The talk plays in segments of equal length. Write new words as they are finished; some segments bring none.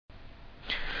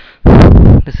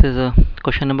is a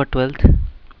question number 12th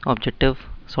objective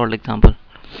solved example.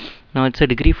 Now it's a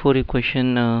degree 4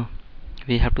 equation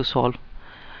we have to solve.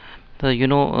 We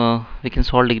can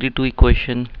solve degree 2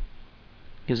 equation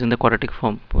using the quadratic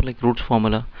form like roots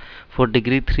formula. For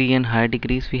degree 3 and higher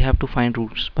degrees we have to find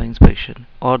roots by inspection,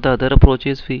 or the other approach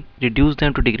is we reduce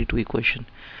them to degree 2 equation.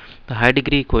 The high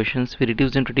degree equations we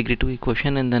reduce them to degree 2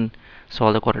 equation and then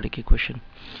solve the quadratic equation.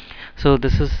 So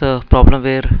this is a problem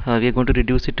where we are going to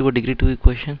reduce it to a degree 2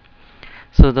 equation.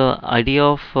 So the idea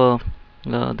of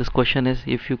this question is,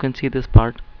 if you can see this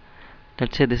part,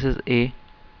 let's say this is A,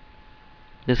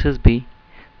 this is B,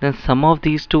 then sum of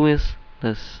these two is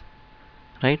this,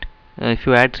 right? If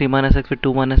you add 3 minus x with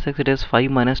 2 minus x, it is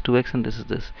 5 minus 2x, and this is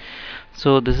this.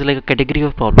 So this is like a category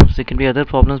of problems. There can be other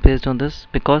problems based on this,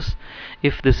 because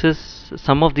if this is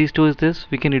sum of these two is this,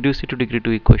 we can reduce it to degree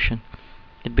 2 equation.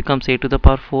 It becomes a to the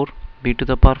power 4, b to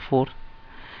the power 4,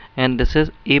 and this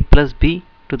is a plus b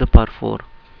to the power 4.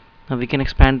 Now we can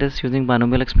expand this using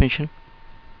binomial expansion,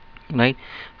 right?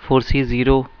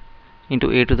 4c0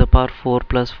 into a to the power 4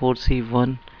 plus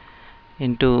 4c1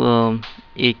 into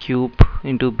a cube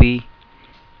into b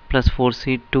plus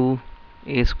 4c2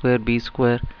 a square b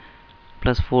square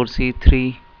plus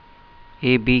 4c3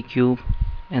 ab cube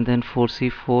and then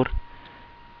 4c4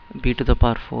 b to the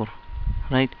power 4,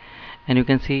 right? And you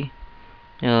can see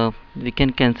we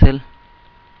can cancel,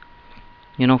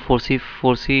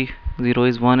 4c0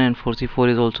 is 1 and 4c4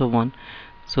 is also 1,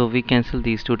 so we cancel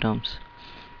these two terms,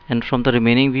 and from the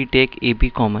remaining we take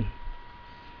ab common.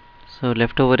 So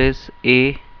left over is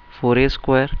a 4a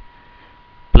square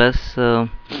plus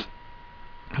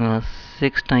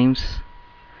 6 times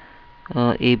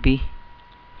ab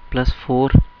plus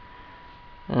 4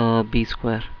 b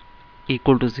square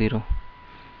equal to 0,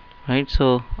 right?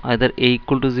 So either a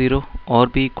equal to 0 or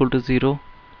b equal to 0,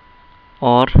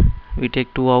 or we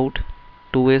take 2 out,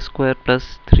 2a square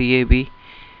plus 3ab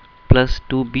plus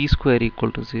 2b square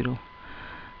equal to 0.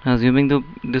 Now assuming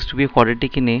this to be a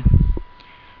quadratic in A,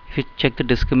 if you check the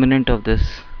discriminant of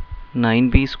this,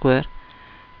 9b square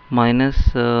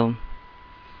minus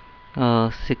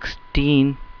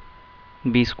 16b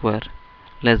square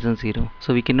less than 0.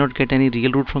 So we cannot get any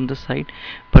real root from this side,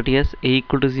 but yes, a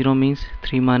equal to 0 means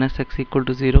 3 minus x equal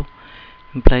to 0,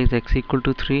 implies x equal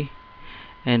to 3,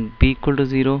 and b equal to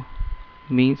 0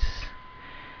 means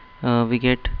we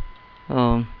get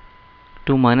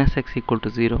 2 minus x equal to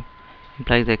 0,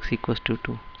 implies x equals to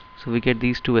 2. So we get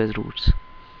these two as roots.